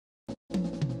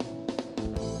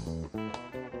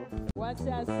What's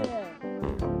that say?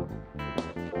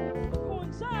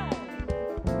 Kunchai.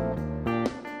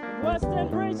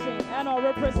 Western region and our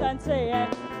representative.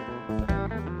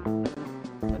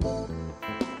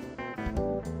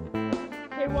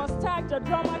 He was tagged the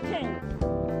drama king.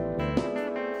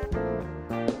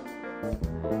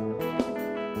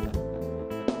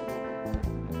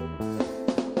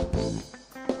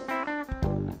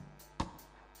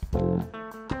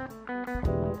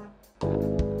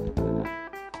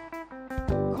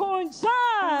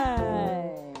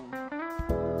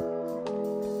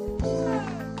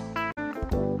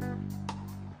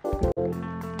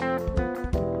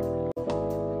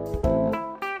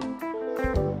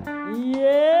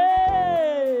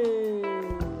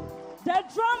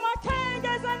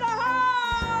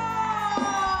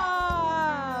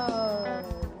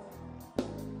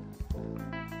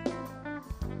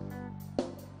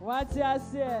 What's your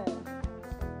say?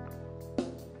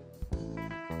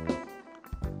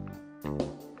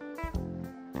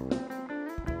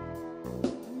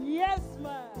 Yes,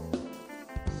 man.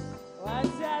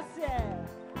 What's your say?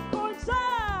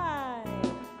 Kunchai.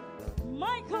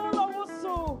 Michael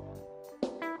Owusu.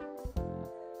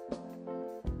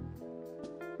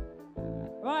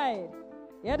 Right.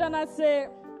 Yeah, then I say,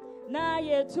 now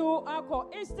you two are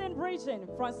Eastern region,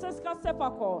 Francisca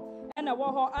Sepako. And a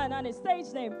Waho and a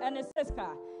stage name and a Siska.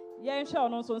 Yan shall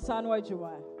no son san what you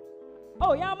want.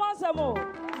 Oh, Yamasamo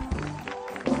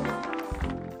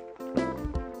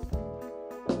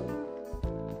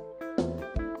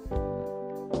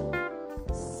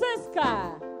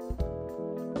Siska.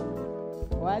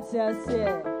 What's your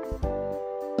say?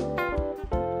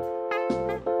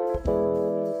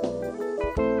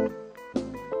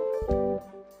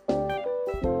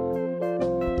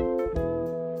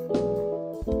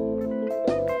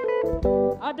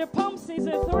 Adepam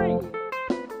season 3.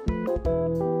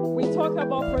 We talk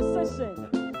about precision,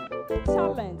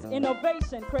 talent,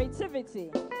 innovation,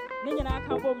 creativity. Nina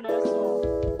can't boom there, so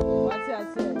what's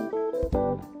that say?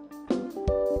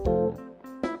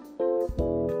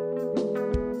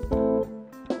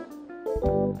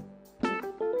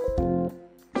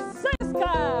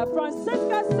 Siska,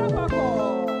 Francisca Sepako.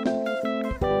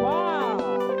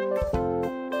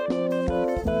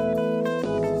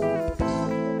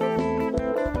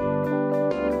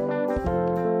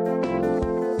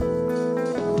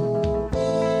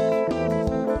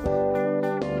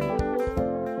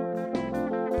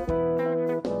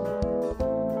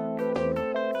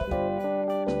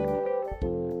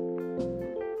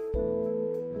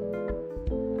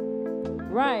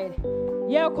 Right.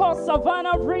 Yeah, called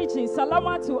Savannah region.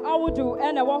 Salama to Awudu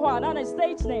and a Waho and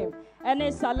stage name. And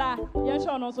it's Salah. Yes,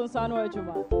 on also Sano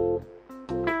Juma.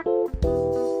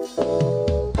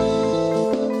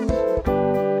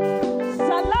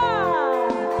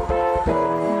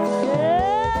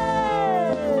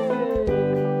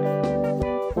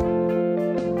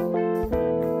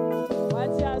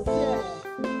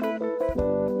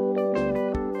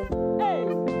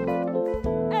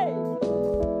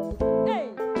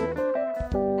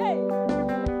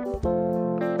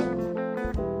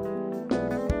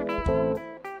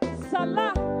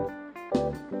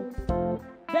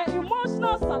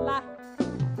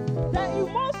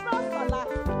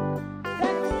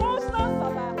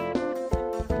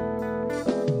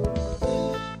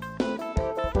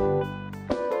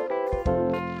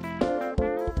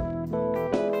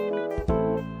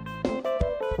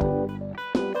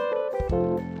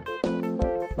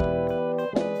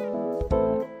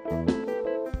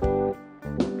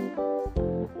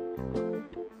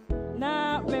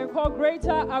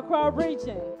 Greater Accra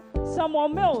region, Samuel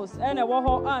Mills and a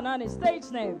Waho and his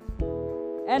stage name,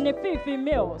 and the Fifi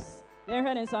Mills. They're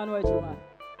heading San Juma.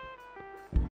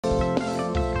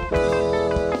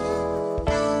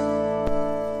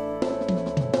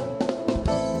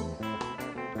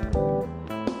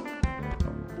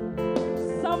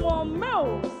 Samuel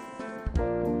Mills.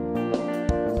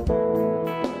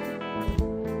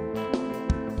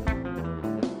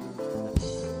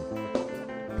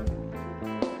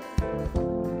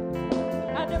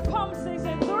 Adepam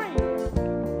season 3.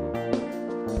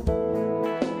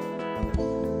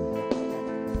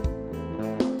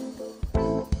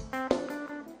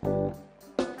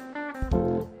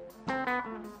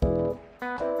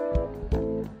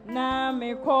 Na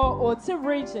me call Oti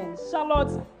region,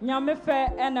 Charlotte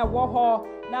Nyamefe and a Waho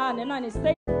na in the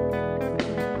state.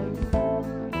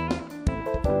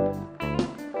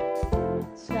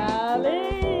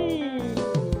 Charlie.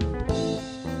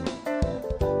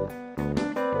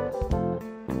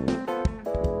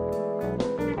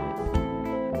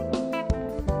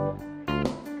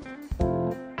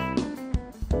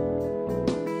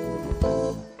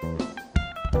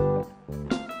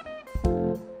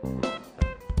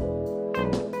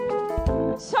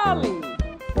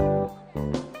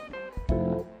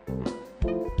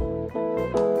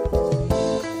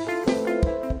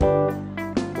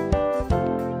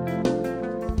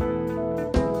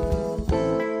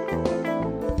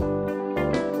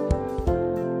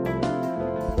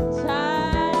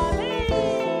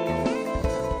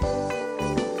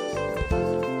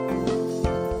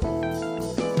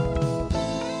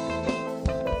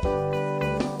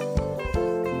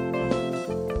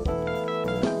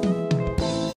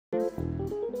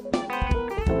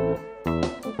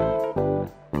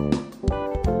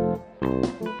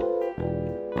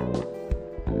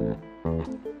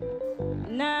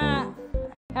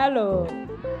 Hello.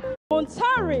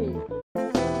 Montari.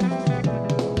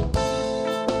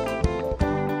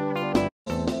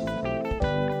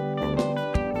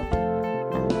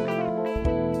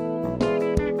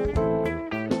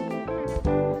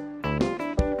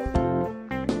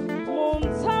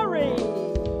 Montari.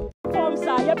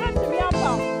 Pomsa, you better me up.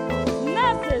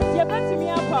 Nurses, you better me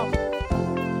up.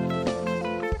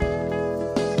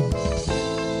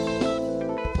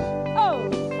 Oh,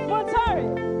 Montari.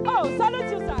 Oh,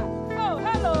 salute you, sir. Oh,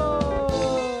 hello.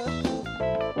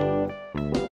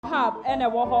 Hab and a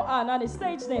Waho on the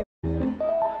stage name.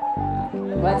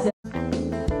 What's it?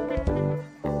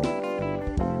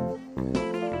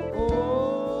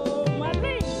 Oh, my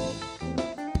lady.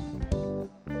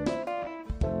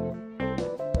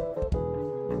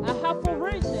 I have for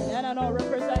region and I know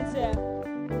represents here.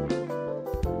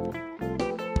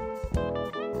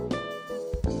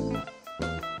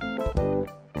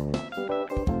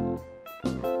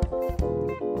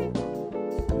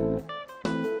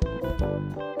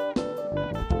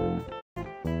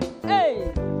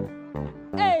 Hey,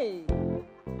 hey,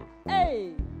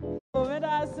 hey. So when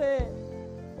I say,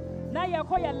 now you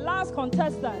call your last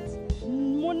contestant,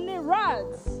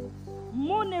 Munirat,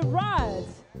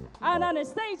 and on the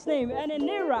stage name, and in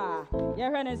Nira,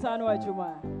 you're running Sanwa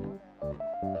Juma.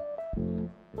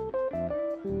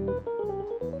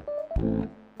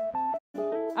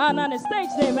 And on the stage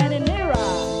name, and in Nira.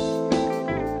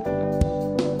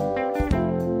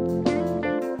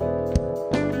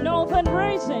 Northern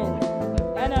region,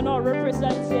 and I know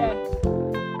represents here.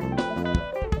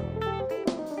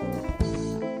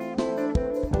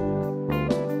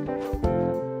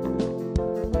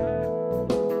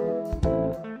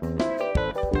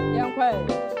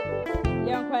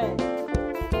 Young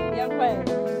Quay.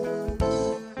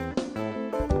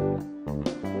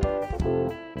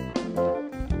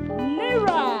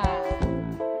 Nira.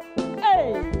 Hey.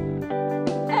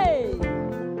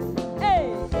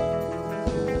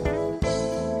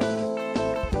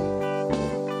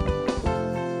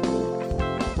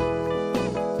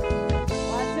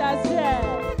 What's that say?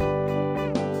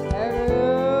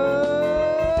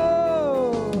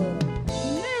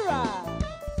 Nira.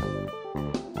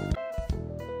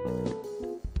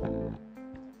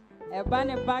 A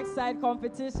bunny backside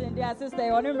competition. The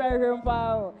assistant on him very room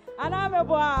power. And I'm a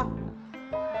boy.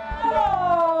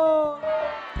 Hello.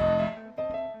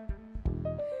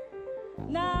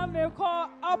 Now me call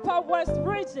Upper West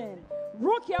Region.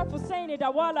 Rookie for saying it.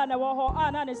 The wall and the wall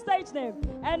and the stage name.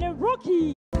 And the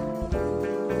rookie.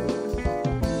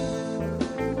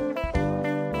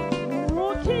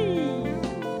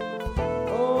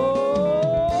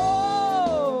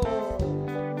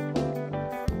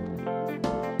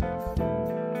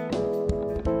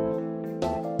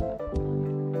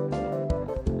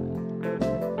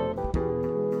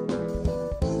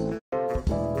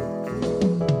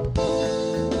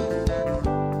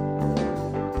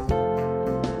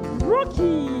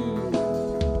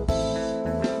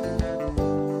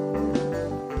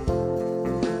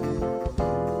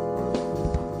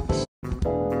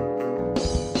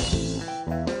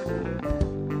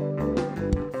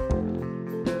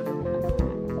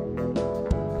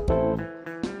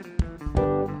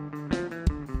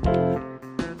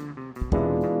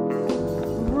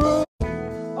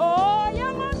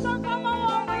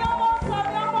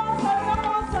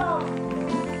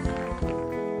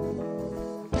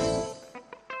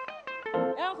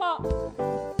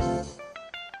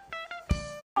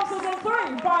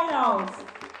 Finals.